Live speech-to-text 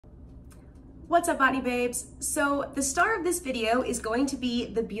What's up, botany babes? So the star of this video is going to be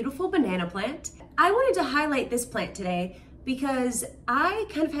the beautiful banana plant. I wanted to highlight this plant today because I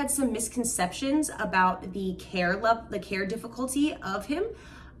kind of had some misconceptions about the care difficulty of him.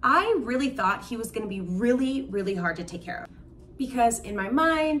 I really thought he was going to be really hard to take care of because in my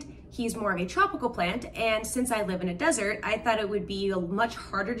mind, he's more of a tropical plant, and since I live in a desert, I thought it would be much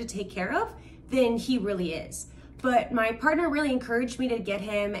harder to take care of than he really is. But my partner really encouraged me to get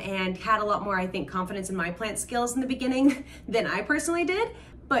him and had a lot more, I think, confidence in my plant skills in the beginning than I personally did.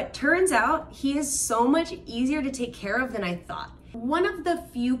 But turns out he is so much easier to take care of than I thought. One of the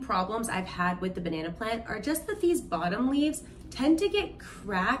few problems I've had with the banana plant are just that these bottom leaves tend to get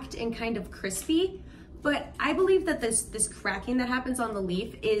cracked and kind of crispy. But I believe that this cracking that happens on the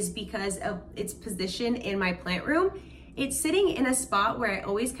leaf is because of its position in my plant room. It's sitting in a spot where I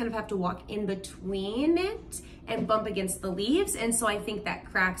always kind of have to walk in between it and bump against the leaves, and so I think that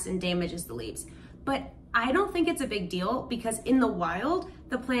cracks and damages the leaves. But I don't think it's a big deal because in the wild,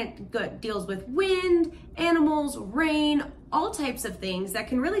 the plant deals with wind, animals, rain, all types of things that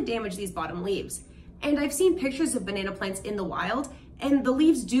can really damage these bottom leaves. And I've seen pictures of banana plants in the wild, and the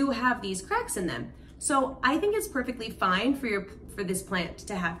leaves do have these cracks in them. So I think it's perfectly fine for this plant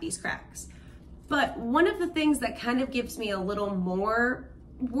to have these cracks. But one of the things that kind of gives me a little more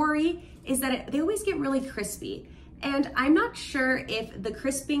worry is that they always get really crispy. And I'm not sure if the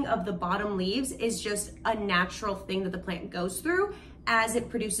crisping of the bottom leaves is just a natural thing that the plant goes through. As it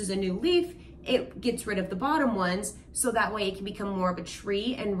produces a new leaf, it gets rid of the bottom ones, so that way it can become more of a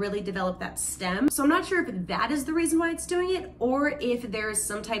tree and really develop that stem. So I'm not sure if that is the reason why it's doing it, or if there is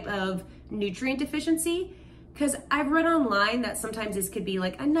some type of nutrient deficiency. Because I've read online that sometimes this could be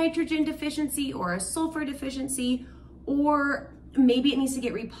like a nitrogen deficiency or a sulfur deficiency, or maybe it needs to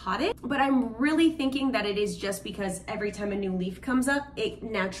get repotted. But I'm really thinking that it is just because every time a new leaf comes up, it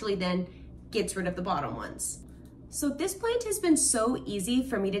naturally then gets rid of the bottom ones. So this plant has been so easy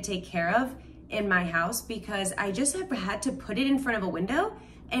for me to take care of in my house because I just have had to put it in front of a window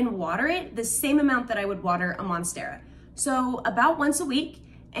and water it the same amount that I would water a monstera. So about once a week.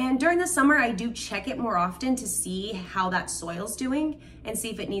 And during the summer, I do check it more often to see how that soil's doing and see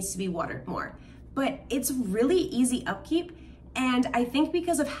if it needs to be watered more. But it's really easy upkeep. And I think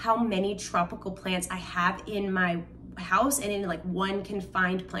because of how many tropical plants I have in my house and in like one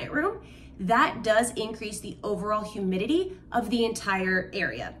confined plant room, that does increase the overall humidity of the entire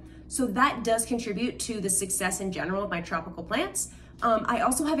area. So that does contribute to the success in general of my tropical plants. I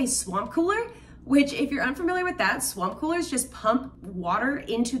also have a swamp cooler, which if you're unfamiliar with that, swamp coolers just pump water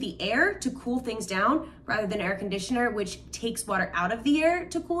into the air to cool things down rather than air conditioner, which takes water out of the air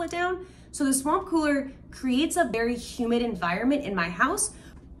to cool it down. So the swamp cooler creates a very humid environment in my house,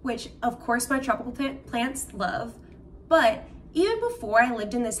 which of course my tropical plants love. But even before I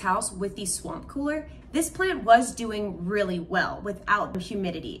lived in this house with the swamp cooler, this plant was doing really well without the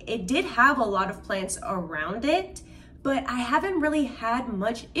humidity. It did have a lot of plants around it, but I haven't really had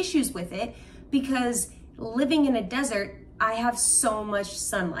much issues with it because living in a desert, I have so much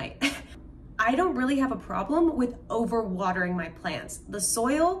sunlight. I don't really have a problem with overwatering my plants. The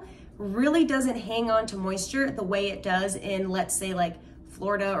soil really doesn't hang on to moisture the way it does in, let's say, like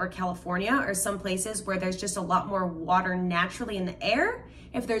Florida or California or some places where there's just a lot more water naturally in the air.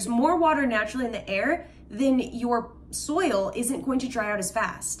 If there's more water naturally in the air, then your soil isn't going to dry out as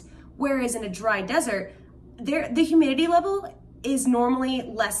fast. Whereas in a dry desert, the humidity level is normally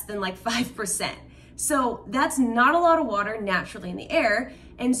less than like 5%. So that's not a lot of water naturally in the air.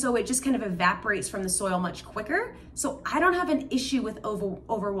 And so it just kind of evaporates from the soil much quicker. So I don't have an issue with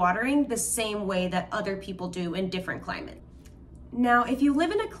overwatering the same way that other people do in different climates. Now, if you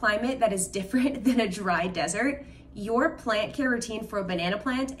live in a climate that is different than a dry desert, your plant care routine for a banana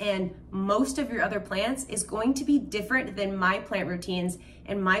plant and most of your other plants is going to be different than my plant routines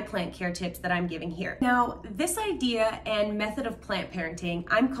and my plant care tips that I'm giving here. Now, this idea and method of plant parenting,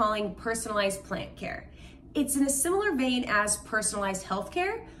 I'm calling personalized plant care. It's in a similar vein as personalized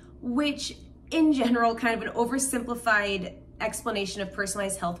healthcare, which in general, kind of an oversimplified explanation of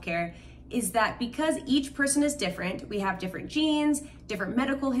personalized healthcare is that because each person is different, we have different genes, different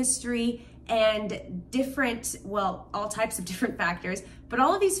medical history, and different, well, all types of different factors, but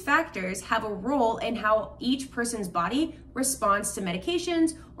all of these factors have a role in how each person's body responds to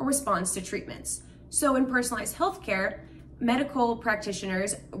medications or responds to treatments. So in personalized healthcare, medical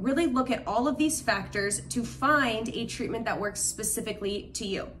practitioners really look at all of these factors to find a treatment that works specifically to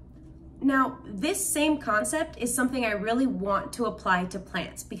you. Now, this same concept is something I really want to apply to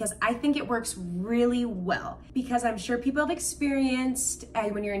plants because I think it works really well. Because I'm sure people have experienced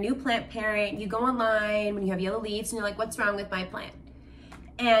when you're a new plant parent, you go online when you have yellow leaves and you're like, what's wrong with my plant?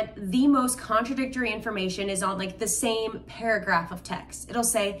 and the most contradictory information is on like the same paragraph of text. It'll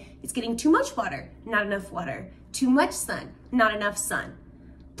say it's getting too much water, not enough water, too much sun, not enough sun.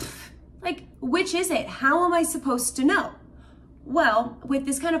 Like, which is it? How am I supposed to know? Well, with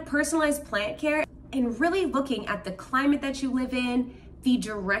this kind of personalized plant care and really looking at the climate that you live in, the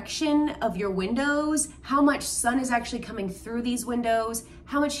direction of your windows, how much sun is actually coming through these windows,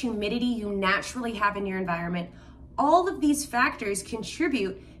 how much humidity you naturally have in your environment, all of these factors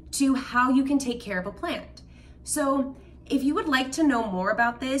contribute to how you can take care of a plant. So if you would like to know more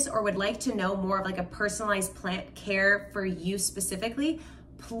about this or would like to know more of like a personalized plant care for you specifically,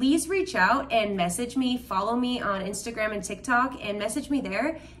 please reach out and message me, follow me on Instagram and TikTok and message me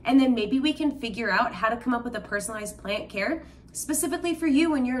there. And then maybe we can figure out how to come up with a personalized plant care specifically for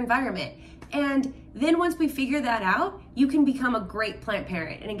you and your environment. And then once we figure that out, you can become a great plant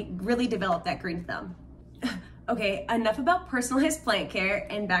parent and really develop that green thumb. Okay, enough about personalized plant care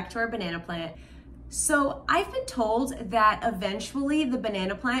and back to our banana plant. So I've been told that eventually the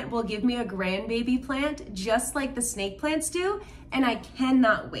banana plant will give me a grandbaby plant just like the snake plants do, and I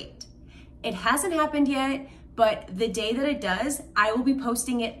cannot wait. It hasn't happened yet, but the day that it does, I will be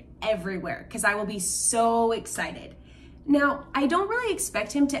posting it everywhere because I will be so excited. Now, I don't really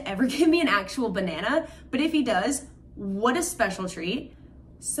expect him to ever give me an actual banana, but if he does, what a special treat.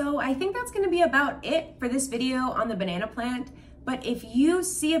 So I think that's gonna be about it for this video on the banana plant. But if you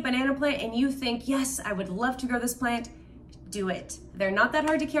see a banana plant and you think, yes, I would love to grow this plant, do it. They're not that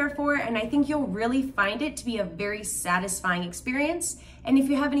hard to care for, and I think you'll really find it to be a very satisfying experience. And if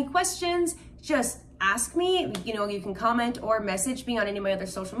you have any questions, just ask me. You know, you can comment or message me on any of my other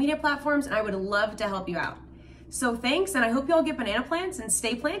social media platforms, and I would love to help you out. So thanks, and I hope you all get banana plants and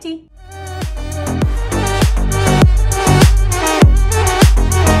stay planty.